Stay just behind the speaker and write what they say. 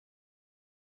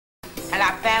係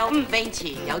啦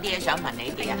 ，Bell、Vinci 有啲嘢想問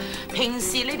你哋啊。平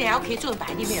時你哋喺屋企中意擺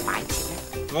啲咩擺設咧？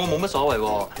我冇乜所謂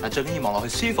喎，嗱最緊要望落去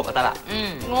舒服就得啦。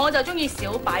我就中意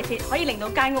小擺設，可以令到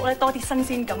間屋咧多啲新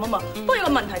鮮感啊嘛。不過有個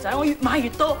問題就係我越買越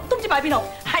多，都唔知擺邊度。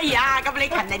係啊，咁你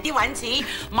勤力啲揾錢，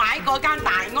買嗰間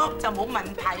大屋就冇問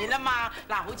題啦嘛。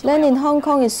嗱，好似 Land in Hong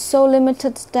Kong is so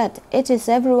limited that it is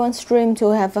everyone's dream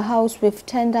to have a house with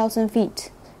 10,000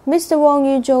 feet. Mr. Wong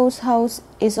Yuzhou's house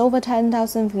is over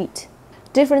 10,000 feet.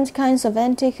 Different kinds of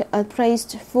antiques are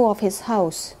placed full of his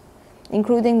house,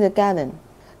 including the garden.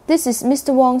 This is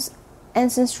Mr. Wong's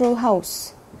ancestral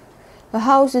house. The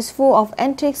house is full of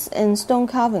antiques and stone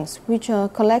carvings, which are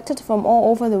collected from all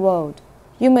over the world.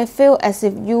 You may feel as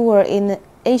if you were in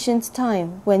ancient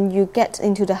time when you get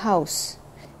into the house.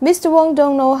 Mr. Wong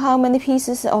don't know how many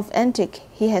pieces of antique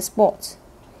he has bought,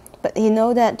 but he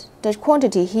knows that the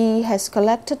quantity he has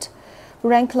collected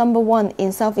rank number 1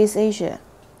 in Southeast Asia.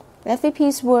 Every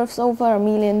piece worth over $1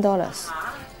 million.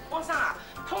 汪生啊，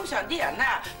通常啲人咧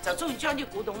就中意將啲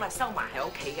古董啊收埋喺屋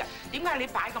企嘅。點解你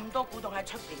擺咁多古董喺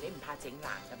出邊？你唔怕整爛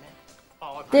嘅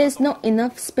咩？ There's not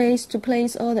enough space to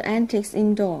place all the antiques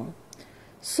indoor,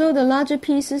 so the larger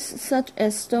pieces, such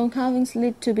as stone carvings,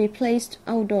 need to be placed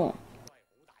outdoor.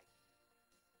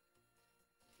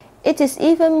 It is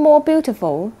even more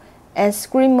beautiful as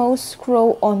green molds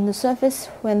grow on the surface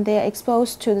when they are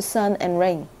exposed to the sun and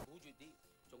rain.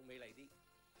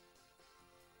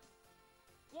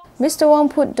 Mr. Wong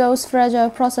put those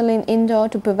fragile porcelain indoor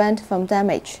to prevent from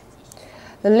damage.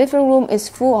 The living room is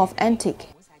full of antique.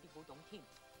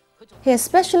 He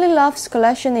especially loves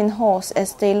collection in halls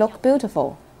as they look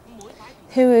beautiful.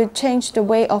 He will change the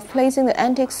way of placing the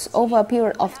antiques over a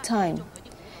period of time.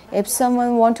 If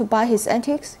someone wants to buy his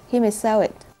antiques, he may sell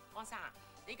it.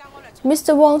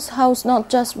 Mr. Wong's house not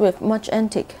just with much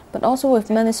antique, but also with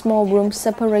many small rooms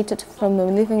separated from the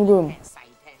living room.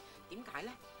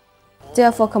 They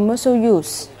are for commercial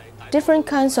use. Different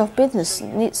kinds of business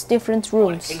needs different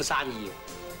rooms. 傾生意。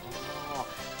哦，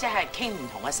即係傾唔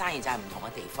同嘅生意就係唔同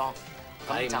嘅地方。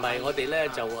係唔係我哋咧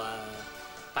就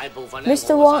大部分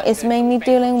Mr. Wong is mainly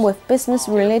dealing with business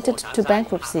related to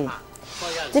bankruptcy.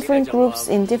 Different groups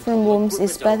in different rooms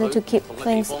is better to keep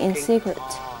things in secret.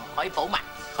 可以保密，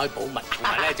可以保密，同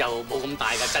埋咧就冇咁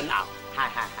大嘅爭拗。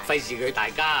費事佢大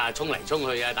家衝嚟衝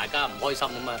去啊，大家唔開心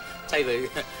咁啊，擠佢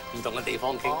唔同嘅地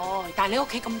方傾。哦，但係你屋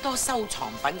企咁多收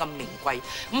藏品咁名貴，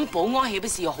咁保安豈不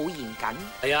是要好嚴謹？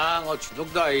係啊，我全屋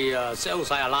都係sell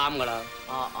晒alarm㗎啦。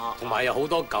同埋有好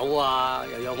多狗啊，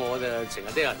又有我哋成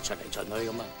日都有人巡嚟巡去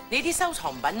咁啊。你啲收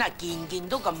藏品啊，件件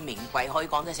都咁名貴，可以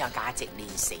講得上價值連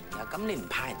城㗎。咁你唔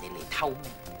怕人哋嚟偷咩？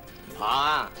唔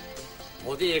怕，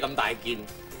我啲嘢咁大件，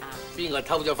邊個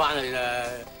偷咗翻去啊？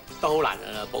都好難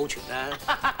保存啦。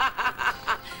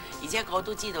而且個個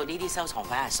都知道呢啲收藏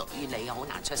品係屬於你嘅，好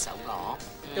難出手㗎。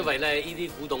因為咧呢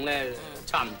啲古董咧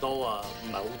差唔多啊，唔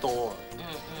係好多啊。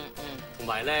同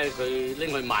埋咧佢拎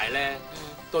去賣咧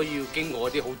都要經過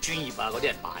啲好專業啊嗰啲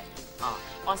人買。哦，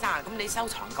汪生啊，咁你收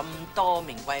藏咁多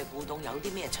名貴古董，有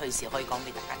啲咩趣事可以講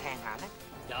俾大家聽下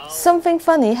咧？Something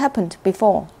funny happened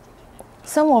before.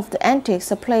 Some of the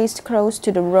antiques are placed close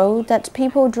to the road that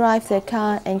people drive their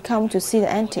car and come to see the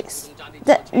antiques.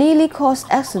 That nearly caused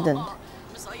accident,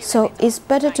 so it's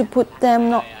better to put them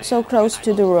not so close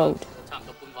to the road.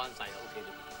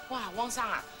 哇，汪生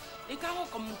啊，你間屋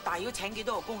咁大，要請幾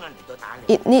多個工人嚟到打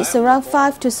理？ It needs around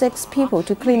 5 to 6 people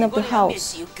to clean up the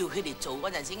house.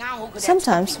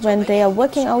 Sometimes when they are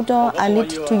working outdoor, I need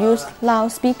to use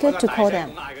loudspeaker to call them.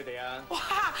 哇！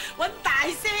揾大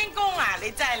聲公啊！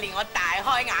你真係令我大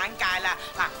開眼界啦！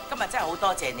嗱，今日真係好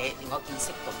多謝你，令我見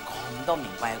識到咁多名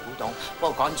貴嘅古董。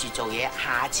不過趕住做嘢，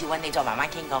下次揾你再慢慢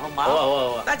傾過，好唔好？好啊好啊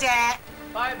好啊！多謝。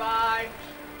拜拜。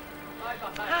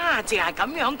啊，淨係咁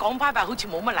樣講拜拜，好似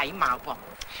冇乜禮貌喎。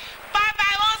拜拜，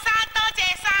汪生，多謝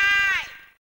晒。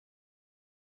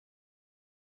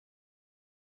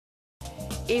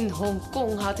 In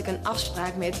Hongkong had ik een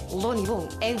afspraak met Lonnie Wong,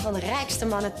 een van de rijkste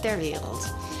mannen ter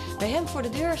wereld. Bij hem voor de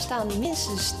deur staan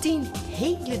minstens 10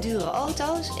 hele dure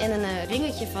auto's en een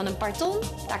ringetje van een paar ton.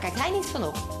 Daar kijkt hij niet van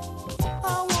op.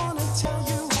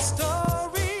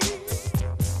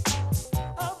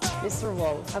 Mr.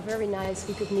 Wong, how very nice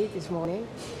we could meet this morning.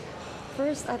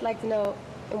 First, I'd like to know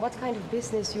in what kind of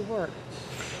business you work.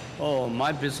 Oh,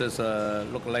 my business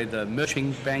look like the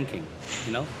merchant banking,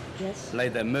 you know? Yes.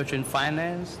 Like the merchant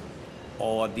finance,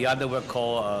 or the other word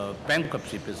called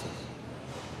bankruptcy business.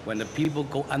 When the people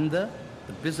go under,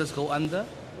 the business go under,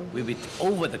 we will take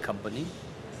over the company,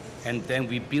 and then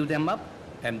we build them up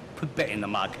and put back in the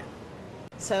market.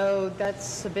 So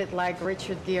that's a bit like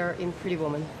Richard Gere in Pretty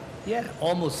Woman. Yeah,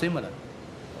 almost similar.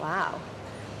 Wow.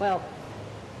 Well,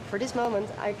 For this moment,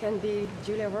 I can be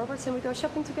Julia Roberts and we go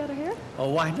shopping together here?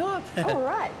 Oh, why not? All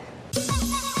right.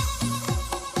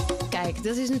 Kijk,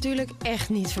 dat is natuurlijk echt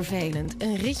niet vervelend.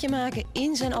 Een ritje maken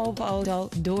in zijn open auto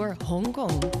door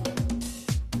Hongkong.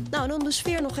 Nou, en om de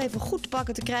sfeer nog even goed te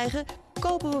pakken te krijgen,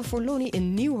 kopen we voor Lonnie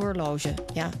een nieuw horloge.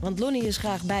 Ja, want Lonnie is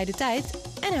graag bij de tijd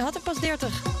en hij had er pas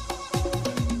 30.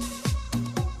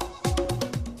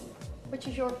 Which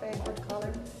is your favorite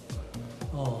color?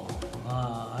 Oh,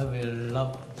 I will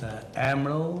love the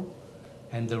emerald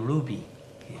and the ruby.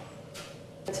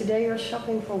 Today you're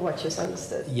shopping for watches,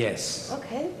 understood? Yes.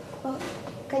 Okay. Well,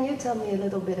 can you tell me a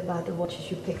little bit about the watches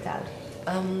you picked out?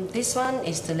 This one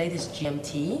is the latest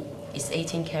GMT. It's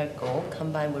 18 karat gold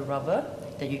combined with rubber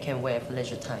that you can wear for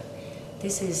leisure time.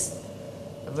 This is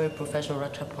a very professional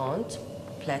Rattrapant,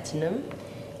 platinum.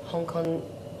 Hong Kong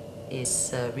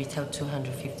is retail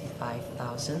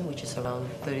 255,000, which is around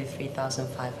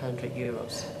 33,500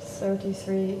 euros.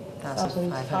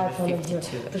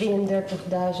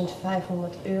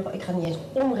 33.500 euro. Ik ga niet eens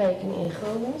omrekenen in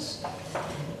guldens.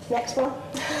 Next one.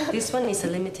 This one is a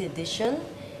limited edition,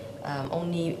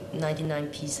 only 99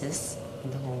 pieces in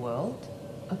the whole world.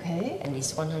 Okay. And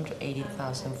it's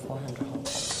 180,400 Hong Kong.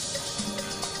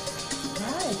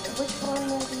 Right. Which one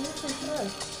do you prefer?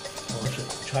 Oh, I should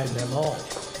try them all.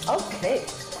 Okay.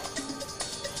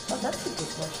 Well, that's a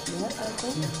good watch, I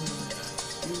think.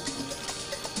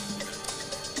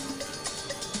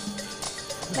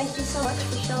 Thank you so much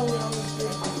for showing me all these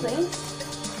beautiful things.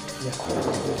 Yeah.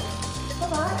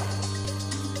 Bye-bye.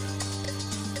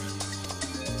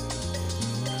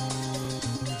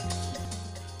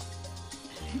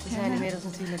 We zijn inmiddels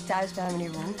natuurlijk thuis bij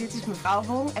meneer Wong. Dit is mevrouw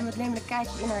Wong en we nemen een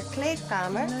kijkje in haar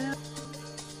kleedkamer.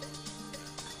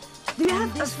 Do you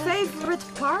have a favorite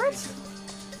part?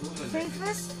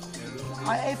 Favorite?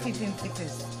 Everything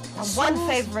favorite. One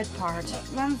favorite part.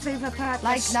 One favorite part.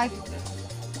 Like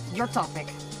your topic.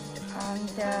 And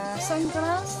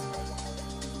sunglasses.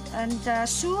 And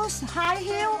shoes, high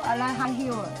heel. I like high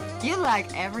heel. You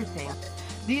like everything.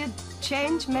 Do you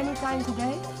change many times a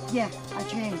day? Yeah, I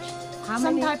change. How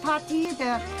many? Sometimes party,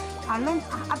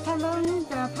 afternoon,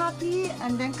 the party,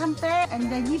 and then come back, and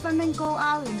then evening go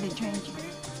out and they change.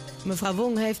 Mevrouw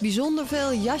Wong heeft bijzonder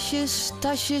veel jasjes,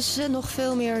 tasjes en nog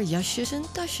veel meer jasjes en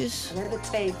tasjes. We hebben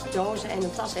 2 dozen en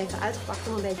een tas even uitgepakt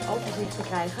om een beetje overzicht te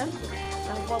krijgen.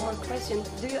 One more question.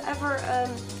 Do you ever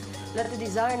let the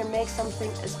designer make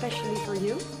something especially for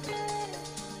you?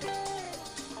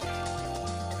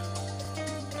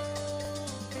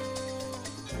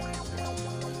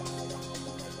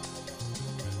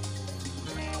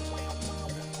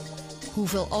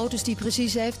 Hoeveel auto's die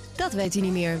precies heeft, dat weet hij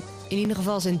niet meer. In ieder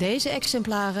geval zijn deze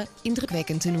exemplaren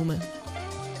indrukwekkend te noemen.